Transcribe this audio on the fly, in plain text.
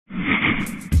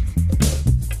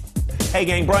Hey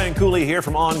gang, Brian Cooley here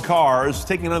from On Cars,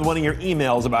 taking another one of your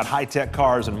emails about high-tech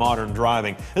cars and modern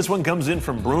driving. This one comes in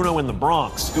from Bruno in the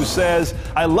Bronx, who says,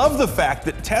 I love the fact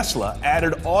that Tesla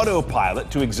added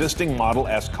autopilot to existing Model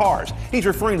S cars. He's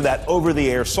referring to that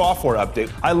over-the-air software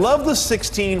update. I love the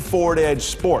 16 Ford Edge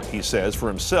Sport, he says for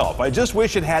himself. I just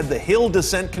wish it had the hill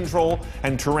descent control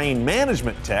and terrain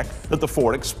management tech that the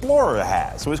Ford Explorer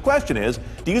has. So his question is,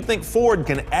 do you think Ford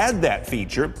can add that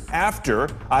feature after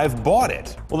I've bought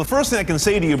it? Well, the first thing I can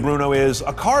say to you, Bruno, is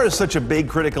a car is such a big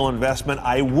critical investment.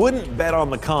 I wouldn't bet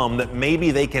on the come that maybe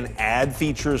they can add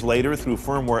features later through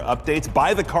firmware updates.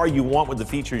 Buy the car you want with the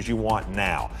features you want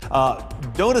now.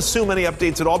 Don't assume any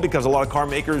updates at all, because a lot of car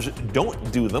makers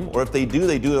don't do them, or if they do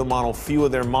them on a few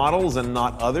of their models and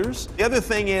not others. The other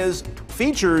thing is,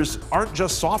 features aren't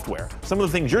just software. Some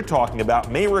of the things you're talking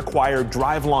about may require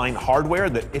driveline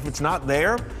hardware that, if it's not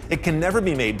there, it can never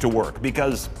be made to work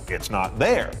because it's not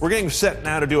there. We're getting set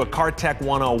now to do a Car Tech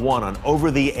 101 on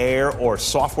over-the-air or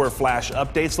software flash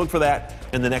updates. Look for that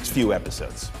in the next few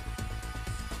episodes.